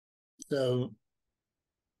So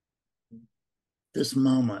this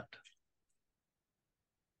moment,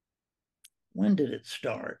 when did it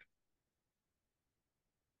start?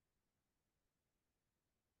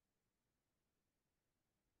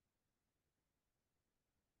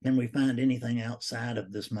 Can we find anything outside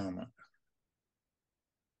of this moment?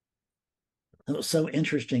 It was so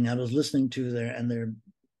interesting. I was listening to their, and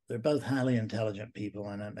they're both highly intelligent people,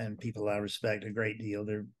 and people I respect a great deal.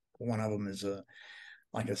 They're one of them is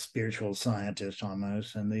like a spiritual scientist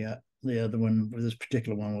almost, and the other one, this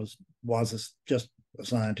particular one, just a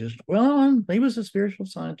scientist. Well, he was a spiritual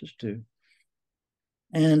scientist too,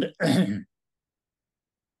 and and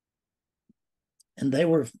they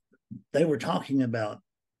were talking about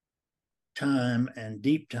time and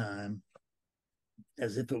deep time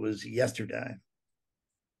as if it was yesterday,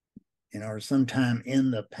 or sometime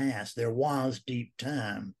in the past. There was deep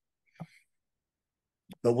time,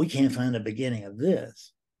 but we can't find the beginning of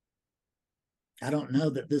this. I don't know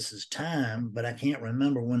that this is time, but I can't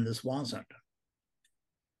remember when this wasn't.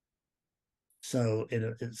 So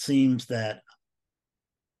it seems that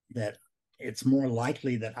it's more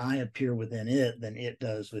likely that I appear within it than it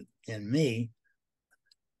does within me.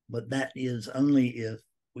 But that is only if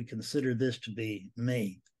we consider this to be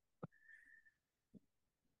me.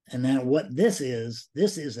 And now what this is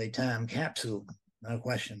a time capsule, no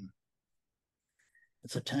question.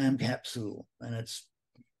 It's a time capsule, and it's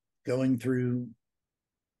going through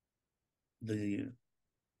the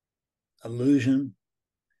illusion,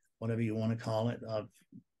 whatever you want to call it, of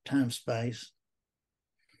time space.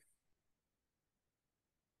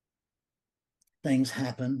 Things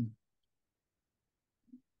happen,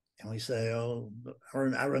 and we say, oh,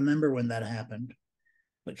 I remember when that happened.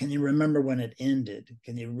 But can you remember when it ended?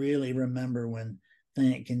 Can you really remember when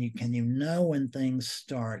can you know when things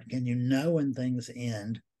start? Can you know when things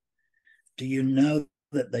end? Do you know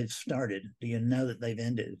that they've started? Do you know that they've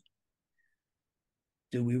ended?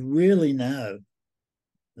 Do we really know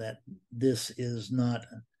that this is not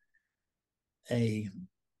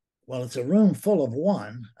well, it's a room full of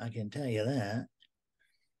one, I can tell you that,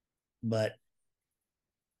 but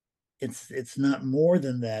it's not more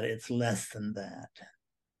than that, it's less than that.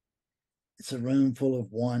 It's a room full of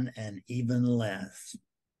one and even less.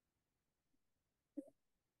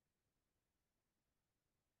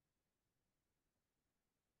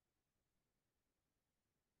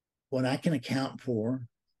 What I can account for,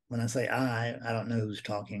 when I say I don't know who's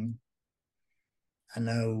talking. I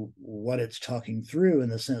know what it's talking through in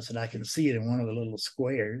the sense that I can see it in one of the little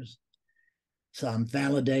squares. So I'm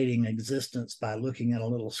validating existence by looking at a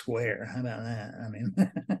little square. How about that? I mean,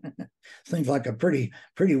 seems like a pretty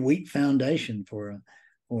weak foundation for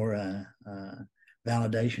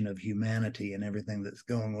validation of humanity and everything that's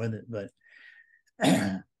going with it, but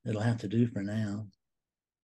it'll have to do for now.